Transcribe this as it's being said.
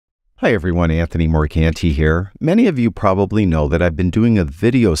Hi everyone, Anthony Morganti here. Many of you probably know that I've been doing a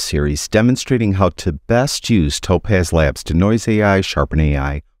video series demonstrating how to best use Topaz Labs Denoise AI, Sharpen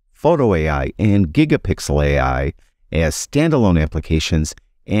AI, Photo AI, and Gigapixel AI as standalone applications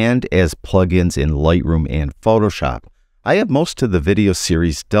and as plugins in Lightroom and Photoshop. I have most of the video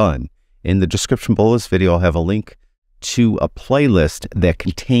series done. In the description below this video, I'll have a link to a playlist that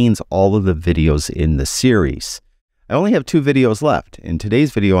contains all of the videos in the series. I only have 2 videos left. In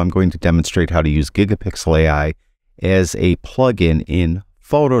today's video, I'm going to demonstrate how to use Gigapixel AI as a plugin in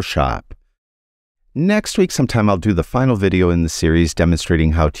Photoshop. Next week sometime, I'll do the final video in the series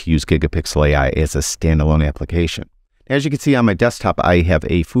demonstrating how to use Gigapixel AI as a standalone application. As you can see on my desktop, I have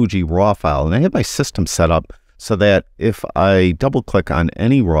a Fuji RAW file, and I have my system set up so that if I double-click on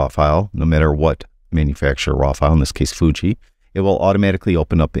any RAW file, no matter what manufacturer RAW file, in this case Fuji, it will automatically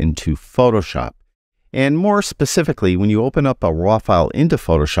open up into Photoshop. And more specifically, when you open up a RAW file into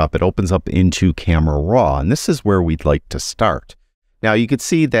Photoshop, it opens up into Camera Raw, and this is where we'd like to start. Now, you can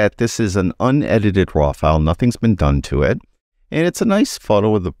see that this is an unedited RAW file. Nothing's been done to it. And it's a nice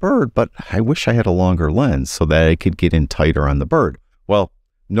photo of the bird, but I wish I had a longer lens so that I could get in tighter on the bird. Well,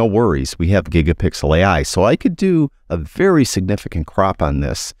 no worries. We have Gigapixel AI, so I could do a very significant crop on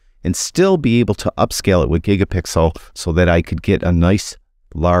this and still be able to upscale it with Gigapixel so that I could get a nice,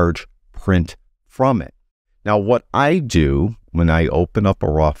 large print from it. Now, what I do when I open up a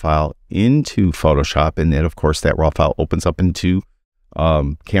RAW file into Photoshop, and then of course that RAW file opens up into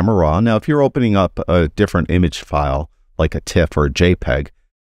Camera Raw. Now, if you're opening up a different image file, like a TIFF or a JPEG,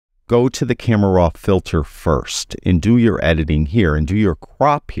 go to the Camera Raw filter first and do your editing here and do your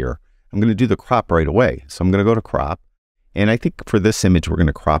crop here. I'm going to do the crop right away. So I'm going to go to crop, and I think for this image, we're going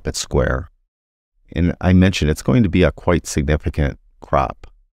to crop it square. And I mentioned it's going to be a quite significant crop.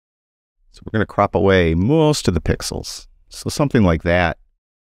 So we're going to crop away most of the pixels. So something like that.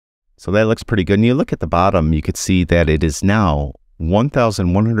 So that looks pretty good. And you look at the bottom, you could see that it is now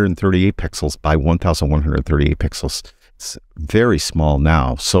 1,138 pixels by 1,138 pixels. It's very small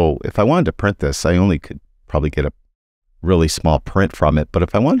now. So if I wanted to print this, I only could probably get a really small print from it. But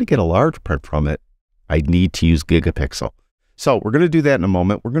if I wanted to get a large print from it, I'd need to use Gigapixel. So we're going to do that in a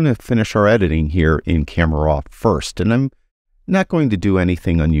moment. We're going to finish our editing here in Camera Raw first. And I'm not going to do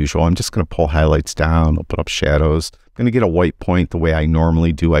anything unusual. I'm just going to pull highlights down, open up shadows. I'm going to get a white point the way I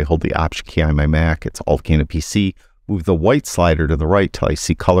normally do. I hold the Option key on my Mac. It's Alt key on a PC. Move the white slider to the right till I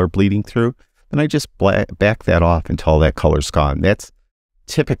see color bleeding through. Then I just back that off until that color's gone. That's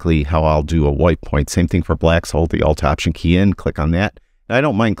typically how I'll do a white point. Same thing for blacks. Hold the Alt Option key in, click on that. And I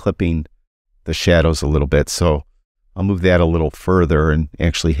don't mind clipping the shadows a little bit, so I'll move that a little further and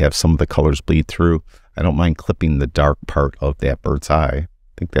actually have some of the colors bleed through. I don't mind clipping the dark part of that bird's eye. I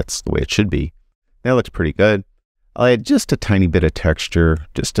think that's the way it should be. That looks pretty good. I'll add just a tiny bit of texture,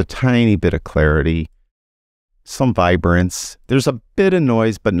 just a tiny bit of clarity, some vibrance. There's a bit of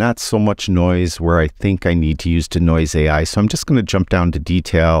noise, but not so much noise where I think I need to use Denoise AI. So I'm just going to jump down to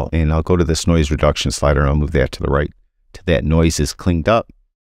detail, and I'll go to this noise reduction slider, and I'll move that to the right till that noise is cleaned up.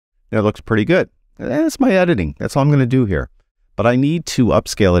 That looks pretty good. That's my editing. That's all I'm going to do here. But I need to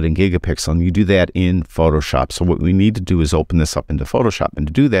upscale it in Gigapixel, and you do that in Photoshop. So what we need to do is open this up into Photoshop. And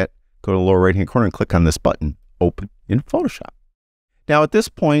to do that, go to the lower right-hand corner and click on this button, Open in Photoshop. Now, at this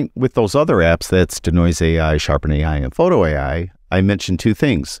point, with those other apps, that's Denoise AI, Sharpen AI, and Photo AI, I mentioned 2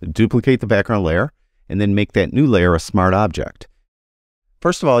 things. Duplicate the background layer, and then make that new layer a smart object.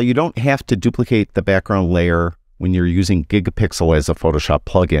 First of all, you don't have to duplicate the background layer when you're using Gigapixel as a Photoshop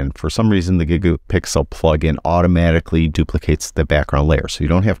plugin. For some reason, the Gigapixel plugin automatically duplicates the background layer, so you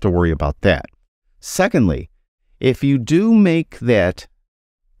don't have to worry about that. Secondly, if you do make that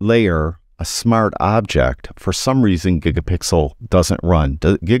layer a smart object, for some reason Gigapixel doesn't run.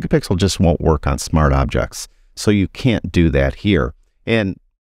 Gigapixel just won't work on smart objects, so you can't do that here. And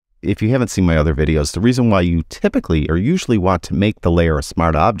if you haven't seen my other videos, the reason why you typically or usually want to make the layer a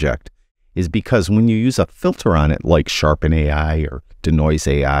smart object is because when you use a filter on it, like Sharpen AI or Denoise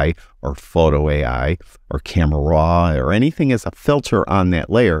AI or Photo AI or Camera Raw or anything as a filter on that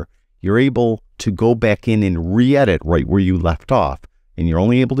layer, you're able to go back in and re-edit right where you left off. And you're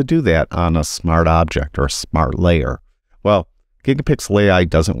only able to do that on a smart object or a smart layer. Well, Gigapixel AI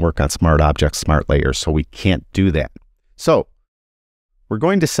doesn't work on smart objects, smart layers, so we can't do that. So we're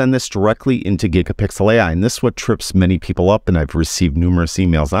going to send this directly into Gigapixel AI, and this is what trips many people up, and I've received numerous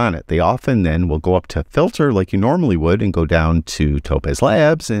emails on it. They often then will go up to Filter like you normally would and go down to Topaz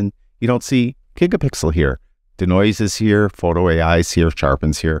Labs, and you don't see Gigapixel here. Denoise is here, Photo AI is here,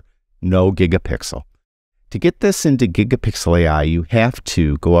 Sharpen's here, no Gigapixel. To get this into Gigapixel AI, you have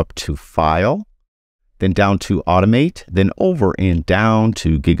to go up to File, then down to Automate, then over and down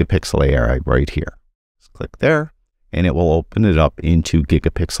to Gigapixel AI right here. Just click there, and it will open it up into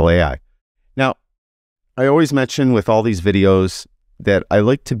Gigapixel AI. Now, I always mention with all these videos that I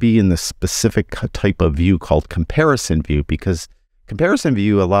like to be in the specific type of view called comparison view, because comparison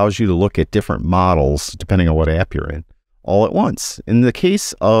view allows you to look at different models, depending on what app you're in, all at once. In the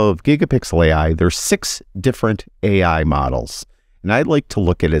case of Gigapixel AI, there's 6 different AI models, and I'd like to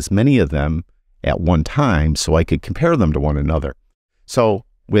look at as many of them at one time so I could compare them to one another. So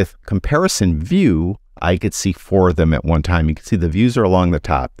with comparison view, I could see 4 of them at one time. You can see the views are along the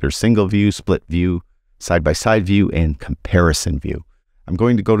top. There's single view, split view, side-by-side view, and comparison view. I'm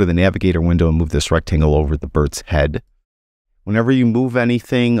going to go to the navigator window and move this rectangle over the bird's head. Whenever you move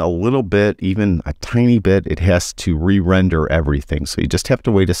anything a little bit, even a tiny bit, it has to re-render everything. So you just have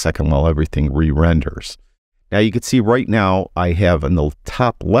to wait a second while everything re-renders. Now you can see right now I have on the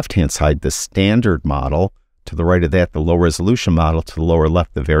top left-hand side the standard model. To the right of that, the low resolution model. To the lower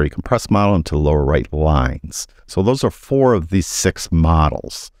left, the very compressed model. And to the lower right, lines. So those are 4 of these 6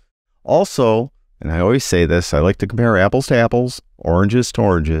 models. Also, and I always say this, I like to compare apples to apples, oranges to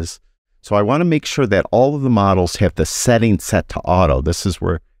oranges. So I want to make sure that all of the models have the setting set to auto. This is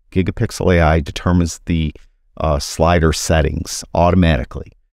where Gigapixel AI determines the slider settings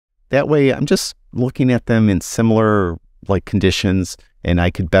automatically. That way, I'm just looking at them in similar conditions, and I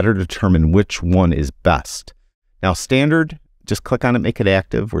could better determine which one is best. Now, standard, just click on it, make it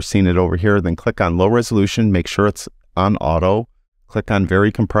active. We're seeing it over here. Then click on low resolution, make sure it's on auto. Click on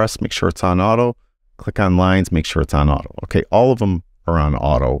very compressed, make sure it's on auto. Click on lines, make sure it's on auto. Okay, all of them are on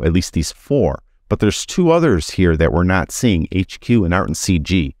auto, at least these 4. But there's 2 others here that we're not seeing, HQ and Art and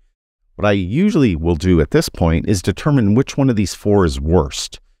CG. What I usually will do at this point is determine which one of these 4 is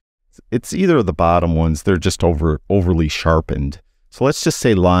worst. It's either of the bottom ones, they're just overly sharpened. So let's just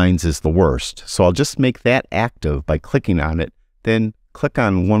say lines is the worst. So I'll just make that active by clicking on it, then click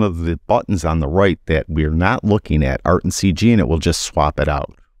on one of the buttons on the right that we're not looking at, Art and CG, and it will just swap it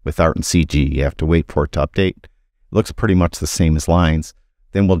out. With Art and CG, you have to wait for it to update. It looks pretty much the same as lines.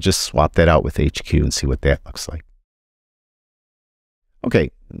 Then we'll just swap that out with HQ and see what that looks like.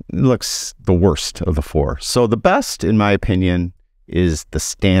 Okay, it looks the worst of the 4. So the best, in my opinion, is the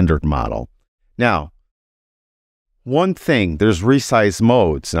standard model. Now, one thing, there's resize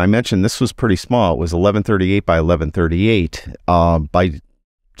modes. And I mentioned this was pretty small. It was 1138 by 1138. By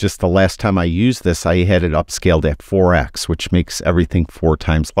just the last time I used this, I had it upscaled at 4x, which makes everything 4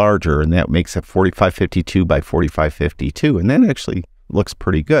 times larger. And that makes it 4552 by 4552. And that actually looks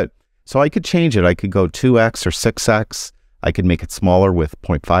pretty good. So I could change it. I could go 2x or 6x. I could make it smaller with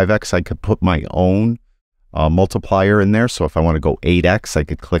 0.5x. I could put my own multiplier in there. So if I want to go 8x, I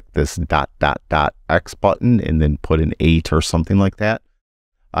could click this ... x button and then put an 8 or something like that.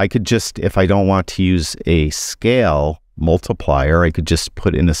 I could just, if I don't want to use a scale multiplier, I could just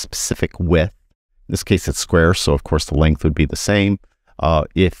put in a specific width. In this case, it's square, so of course the length would be the same.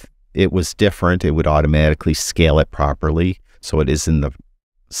 If it was different, it would automatically scale it properly, so it is in the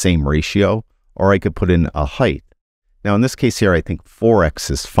same ratio. Or I could put in a height. Now, in this case here, I think 4x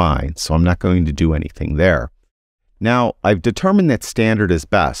is fine, so I'm not going to do anything there. Now, I've determined that standard is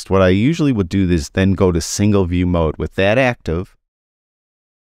best. What I usually would do is then go to single view mode. With that active,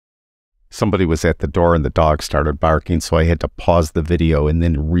 somebody was at the door and the dog started barking, so I had to pause the video and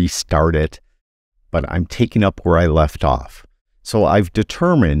then restart it. But I'm taking up where I left off. So I've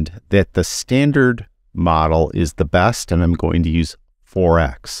determined that the standard model is the best, and I'm going to use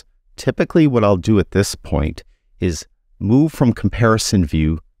 4x. Typically, what I'll do at this point is move from comparison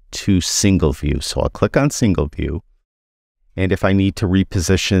view to single view. So I'll click on single view. And if I need to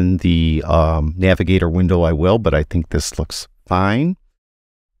reposition the navigator window, I will, but I think this looks fine.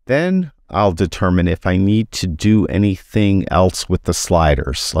 Then I'll determine if I need to do anything else with the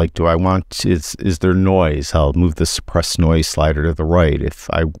sliders. Like, do I want, is there noise? I'll move the suppress noise slider to the right. If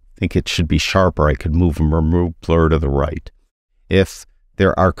I think it should be sharper, I could move remove blur to the right. If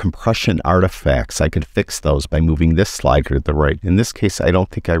there are compression artifacts, I could fix those by moving this slider to the right. In this case, I don't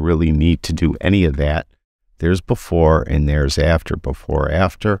think I really need to do any of that. There's before and there's after, before,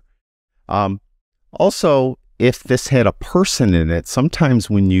 after. Also, if this had a person in it, sometimes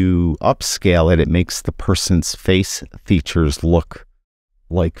when you upscale it, it makes the person's face features look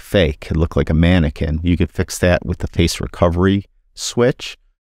like fake. It look like a mannequin. You could fix that with the face recovery switch.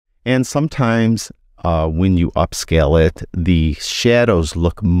 And sometimes when you upscale it, the shadows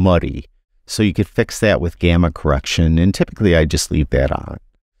look muddy. So you could fix that with gamma correction. And typically I just leave that on.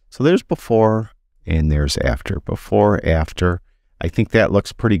 So there's before and there's after. Before, after. I think that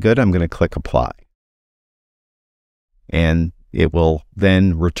looks pretty good. I'm going to click apply. And it will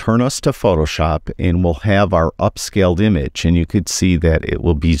then return us to Photoshop, and we'll have our upscaled image, and you could see that it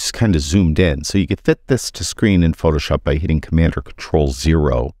will be just kind of zoomed in. So you could fit this to screen in Photoshop by hitting Command or Control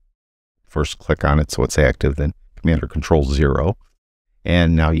 0. First click on it so it's active, then Command or Control 0.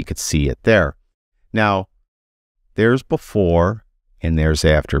 And now you could see it there. Now, there's before and there's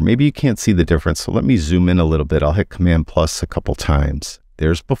after. Maybe you can't see the difference, so let me zoom in a little bit. I'll hit Command plus a couple times.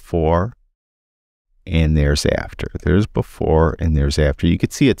 There's before and there's after. There's before and there's after. You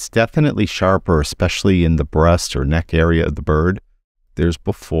can see it's definitely sharper, especially in the breast or neck area of the bird. There's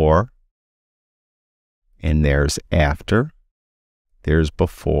before and there's after. There's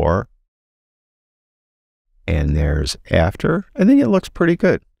before and there's after. I think it looks pretty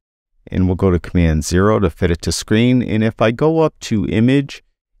good. And we'll go to Command 0 to fit it to screen. And if I go up to Image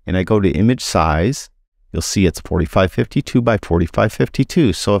and I go to Image Size, you'll see it's 4552 by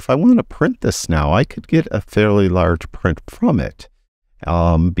 4552. So if I want to print this now, I could get a fairly large print from it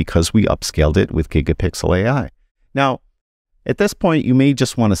because we upscaled it with Gigapixel AI. Now, at this point, you may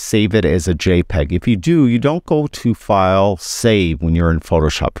just want to save it as a JPEG. If you do, you don't go to File, Save when you're in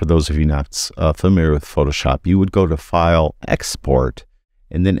Photoshop. For those of you not familiar with Photoshop, you would go to File, Export,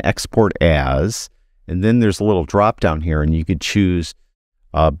 and then Export As. And then there's a little drop down here, and you could choose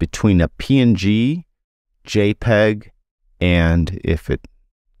between a PNG, JPEG, and if it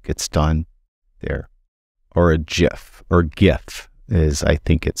gets done there, or a GIF, or GIF is, I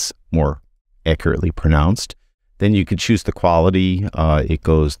think it's more accurately pronounced. Then you could choose the quality.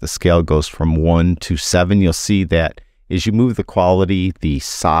 The scale goes from 1 to 7. You'll see that as you move the quality, the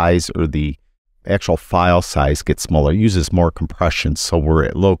size or the actual file size gets smaller, uses more compression. So we're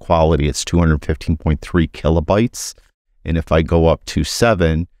at low quality, it's 215.3 kilobytes. And if I go up to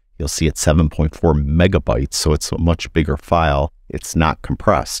 7, you'll see it's 7.4 megabytes. So it's a much bigger file. It's not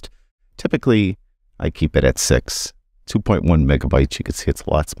compressed. Typically, I keep it at 6, 2.1 megabytes. You can see it's a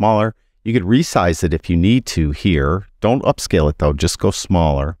lot smaller. You could resize it if you need to here. Don't upscale it though, just go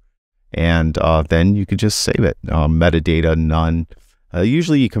smaller. And then you could just save it. Metadata, none.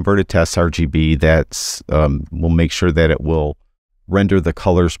 Usually you convert it to sRGB. That's will make sure that it will render the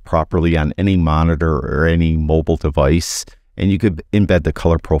colors properly on any monitor or any mobile device. And you could embed the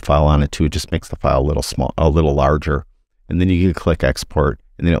color profile on it too. It just makes the file a little larger. And then you can click Export,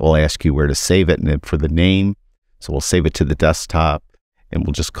 and then it will ask you where to save it. And then for the name, so we'll save it to the desktop, and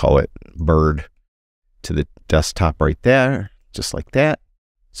we'll just call it Bird to the desktop right there, just like that.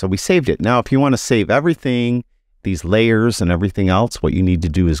 So we saved it. Now, if you want to save everything, these layers and everything else, what you need to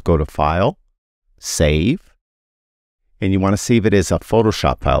do is go to File, Save, and you want to save it as a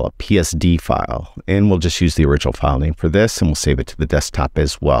Photoshop file, a PSD file. And we'll just use the original file name for this, and we'll save it to the desktop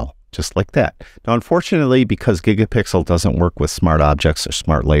as well, just like that. Now, unfortunately, because Gigapixel doesn't work with smart objects or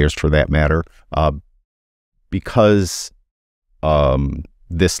smart layers for that matter, because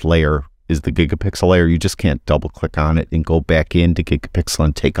this layer is the Gigapixel layer, you just can't double click on it and go back into Gigapixel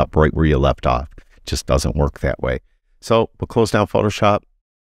and take up right where you left off. It just doesn't work that way. So we'll close down Photoshop,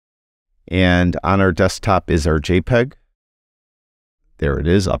 and on our desktop is our JPEG. There it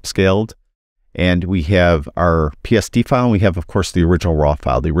is, upscaled. And we have our PSD file, and we have, of course, the original RAW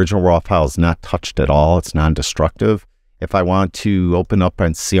file. The original RAW file is not touched at all. It's non-destructive. If I want to open up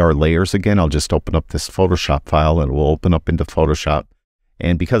and see our layers again, I'll just open up this Photoshop file, and it will open up into Photoshop.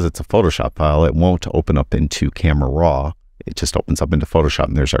 And because it's a Photoshop file, it won't open up into Camera Raw. It just opens up into Photoshop,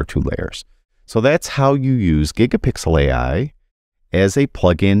 and there's our 2 layers. So that's how you use Gigapixel AI as a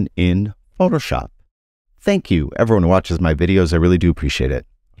plugin in Photoshop. Thank you, everyone who watches my videos. I really do appreciate it.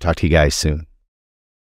 I'll talk to you guys soon.